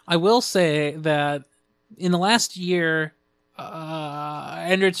 However, I will say that in the last year,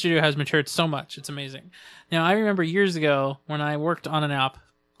 Android Studio has matured so much. It's amazing. Now, I remember years ago when I worked on an app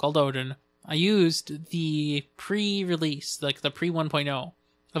called Odin, I used the pre-release, like the pre-1.0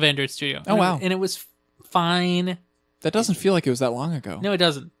 of Android Studio. Oh, wow. And it was fine. That doesn't feel like it was that long ago. No, it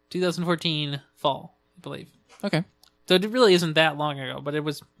doesn't. 2014 fall, I believe. Okay. So it really isn't that long ago, but it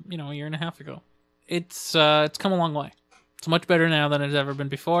was, a year and a half ago. It's come a long way. It's much better now than it's ever been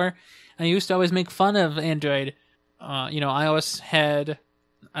before. And I used to always make fun of Android. iOS had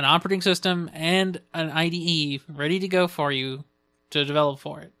an operating system and an IDE ready to go for you to develop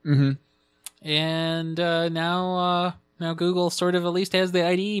for it. Mm-hmm. And now Google sort of at least has the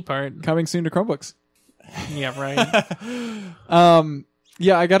IDE part. Coming soon to Chromebooks. Yeah, right.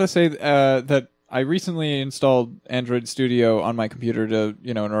 Yeah, I gotta say that I recently installed Android Studio on my computer to,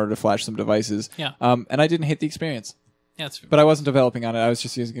 in order to flash some devices. Yeah. And I didn't hate the experience. Yeah, but I wasn't developing on it. I was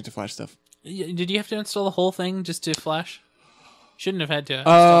just using it to flash stuff. Did you have to install the whole thing just to flash? Shouldn't have had to.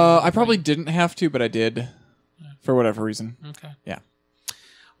 I probably didn't have to, but I did for whatever reason. Okay. Yeah.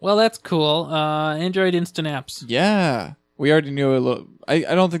 Well, that's cool. Android Instant Apps. Yeah. We already knew a little. I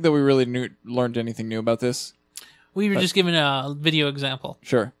don't think that we really learned anything new about this. We were just given a video example.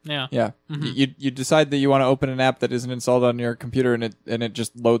 Sure. Yeah. Yeah. Mm-hmm. You decide that you want to open an app that isn't installed on your computer, and it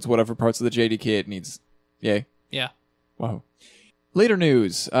just loads whatever parts of the JDK it needs. Yay. Yeah. Wow. Later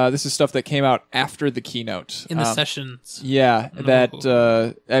news. This is stuff that came out after the keynote. In the sessions. Yeah.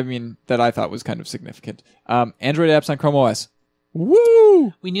 That I thought was kind of significant. Android apps on Chrome OS.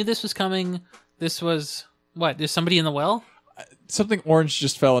 Woo! We knew this was coming. This was what? Is somebody in the well? Something orange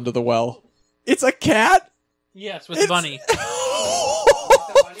just fell into the well. It's a cat? Yes, with a bunny.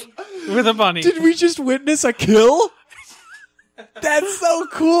 With a bunny. Did we just witness a kill? That's so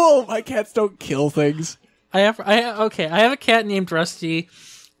cool. My cats don't kill things. I have a cat named Rusty,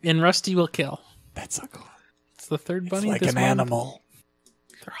 and Rusty will kill. That's so cool. It's the third bunny. It's like this an month. animal.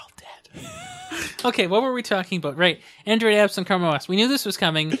 They're all dead. Okay, what were we talking about? Right, Android apps and Chrome OS. We knew this was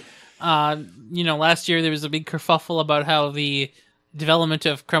coming. Last year there was a big kerfuffle about how the development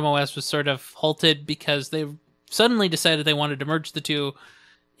of Chrome OS was sort of halted because they suddenly decided they wanted to merge the two.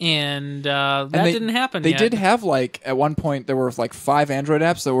 And didn't happen. They yet. did have at one point there were 5 Android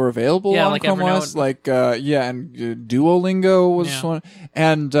apps that were available on like Chrome OS. Evernote. And Duolingo was Yeah. one.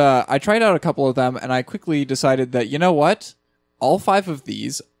 And I tried out a couple of them, and I quickly decided that, you know what? All 5 of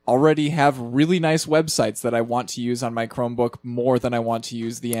these already have really nice websites that I want to use on my Chromebook more than I want to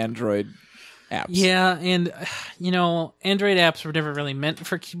use the Android apps. Yeah, and Android apps were never really meant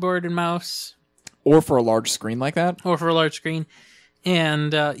for keyboard and mouse Or for a large screen like that. or for a large screen.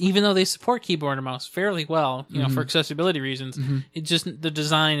 And even though they support keyboard and mouse fairly well, for accessibility reasons, it just the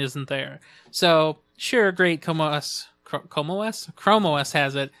design isn't there. So sure, great Chrome OS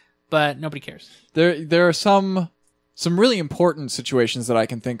has it, but nobody cares. There are some really important situations that I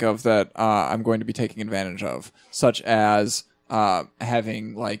can think of that I'm going to be taking advantage of, such as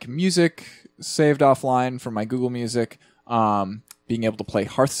having music saved offline from my Google Music, being able to play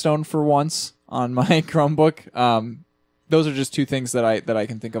Hearthstone for once on my Chromebook. Those are just 2 things that I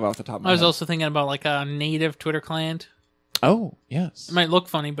can think of off the top of my head. I was also thinking about a native Twitter client. Oh, yes. It might look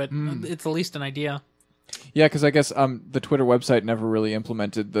funny, but it's at least an idea. Yeah, because I guess the Twitter website never really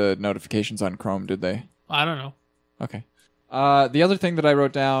implemented the notifications on Chrome, did they? I don't know. Okay. The other thing that I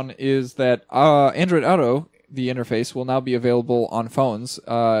wrote down is that Android Auto, the interface, will now be available on phones.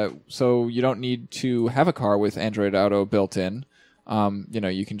 So you don't need to have a car with Android Auto built in.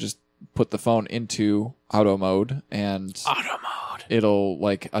 You can just put the phone into auto mode and it'll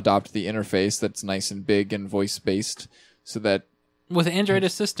adopt the interface that's nice and big and voice based, so that with Android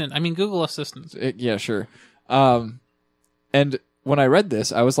Assistant, Google Assistant. Yeah, sure. And when I read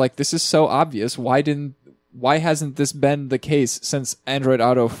this, I was like, this is so obvious. Why hasn't this been the case since Android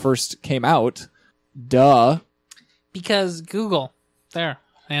Auto first came out? Duh. Because Google. There,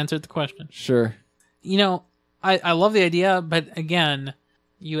 I answered the question. Sure. I love the idea, but again,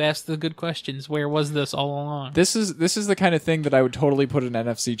 you asked the good questions. Where was this all along? This is the kind of thing that I would totally put an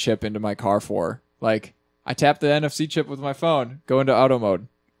NFC chip into my car for. I tap the NFC chip with my phone, go into auto mode,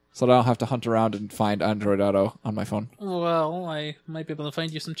 so that I don't have to hunt around and find Android Auto on my phone. Well, I might be able to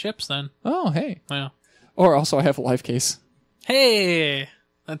find you some chips then. Oh, hey. Yeah. Or also I have a live case. Hey!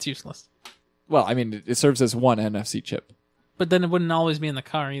 That's useless. Well, it serves as one NFC chip. But then it wouldn't always be in the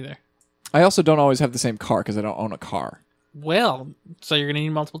car either. I also don't always have the same car because I don't own a car. Well, so you're going to need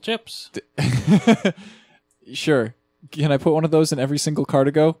multiple chips. Sure. Can I put one of those in every single car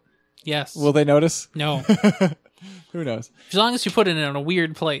to go? Yes. Will they notice? No. Who knows? As long as you put it in a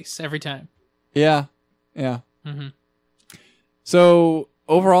weird place every time. Yeah. Mm-hmm. So,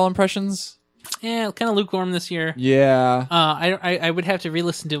 overall impressions? Yeah, kind of lukewarm this year. Yeah. I would have to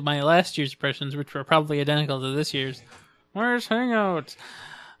re-listen to my last year's impressions, which were probably identical to this year's. Where's Hangouts?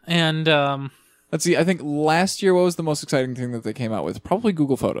 And let's see. I think last year, what was the most exciting thing that they came out with? Probably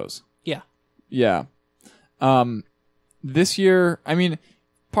Google Photos. Yeah. Yeah. This year,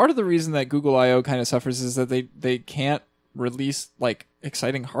 part of the reason that Google I/O kind of suffers is that they can't release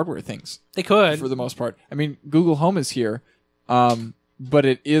exciting hardware things. They could, for the most part. Google Home is here, but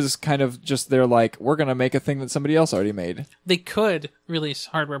it is kind of just they're we're gonna make a thing that somebody else already made. They could release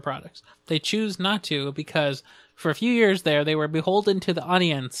hardware products. They choose not to because for a few years there they were beholden to the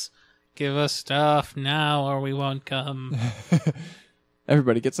audience. Give us stuff now or we won't come.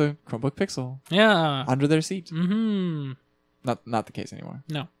 Everybody gets a Chromebook Pixel. Yeah. Under their seat. Mm-hmm. Not the case anymore.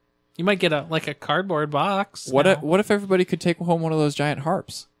 No. You might get a cardboard box. What if everybody could take home one of those giant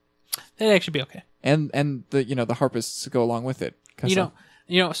harps? That'd actually be okay. And the harpists go along with it.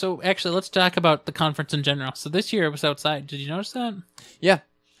 So actually let's talk about the conference in general. So this year it was outside. Did you notice that? Yeah.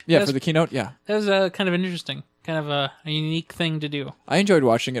 Yeah, for the keynote, yeah. That was kind of interesting. Kind of a unique thing to do. I enjoyed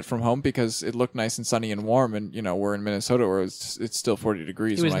watching it from home because it looked nice and sunny and warm, and we're in Minnesota where it's still 40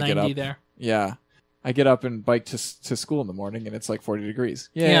 degrees it was when I 90 get up. There. Yeah. I get up and bike to school in the morning, and it's 40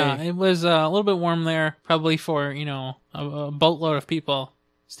 degrees. Yay. Yeah, it was a little bit warm there, probably for, a boatload of people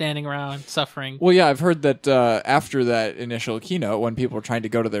standing around suffering. Well, yeah, I've heard that after that initial keynote, when people are trying to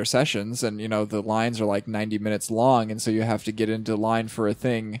go to their sessions, and, the lines are 90 minutes long, and so you have to get into line for a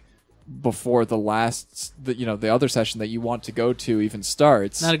thing before the other session that you want to go to even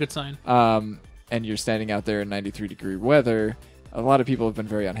starts. Not a good sign. and you're standing out there in 93-degree weather, a lot of people have been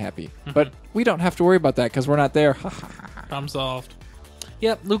very unhappy. But we don't have to worry about that because we're not there. Problem solved.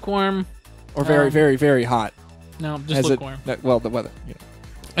 Yep, lukewarm. Or very, very, very hot. No, just lukewarm. Well, the weather. You know.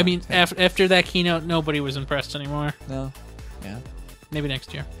 I mean, after that keynote, nobody was impressed anymore. No. Yeah. Maybe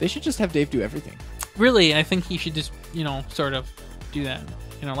next year. They should just have Dave do everything. Really, I think he should just, sort of do that.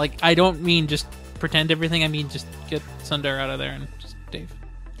 Like, I don't mean just pretend everything. I mean just get Sundar out of there and just Dave.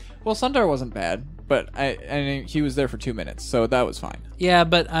 Well, Sundar wasn't bad, but I mean, he was there for 2 minutes, so that was fine. Yeah,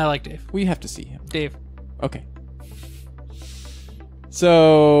 but I like Dave. We have to see him. Dave. Okay.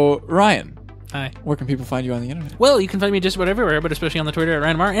 So, Ryan. Hi. Where can people find you on the internet? Well, you can find me just about everywhere, but especially on the Twitter at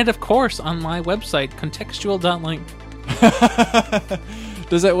RyanMar, and of course on my website, contextual.link.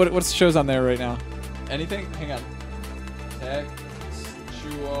 Does that what's the shows on there right now? Anything? Hang on.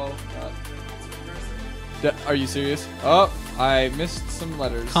 Textual. Are you serious? Oh, I missed some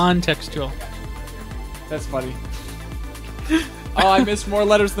letters. Contextual. That's funny. Oh, I missed more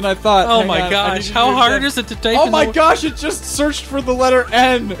letters than I thought. Oh Hang my on. gosh, how hard is it to type? Oh my gosh, it just searched for the letter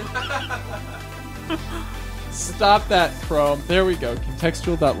N. Stop that, Chrome. There we go.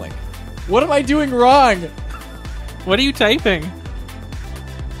 Contextual.link. What am I doing wrong? What are you typing?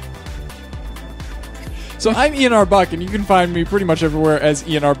 So I'm Ian R. Buck, and you can find me pretty much everywhere as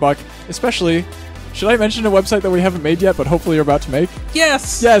Ian R. Buck. Especially, should I mention a website that we haven't made yet, but hopefully you're about to make?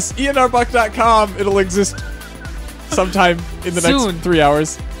 Yes! Yes, ianrbuck.com. It'll exist sometime in the Soon. next 3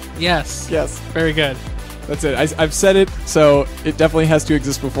 hours. Yes. Yes. Very good. That's it. I've said it, so it definitely has to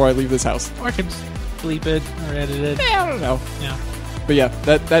exist before I leave this house. Or I could just bleep it or edit it. I don't know. Yeah. But yeah,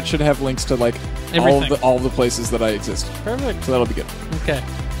 that should have links to like Everything. all the places that I exist. Perfect. So that'll be good. Okay.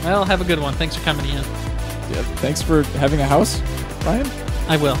 Well, have a good one. Thanks for coming in. Yeah. Thanks for having a house, Ryan.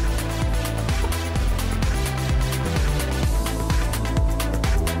 I will.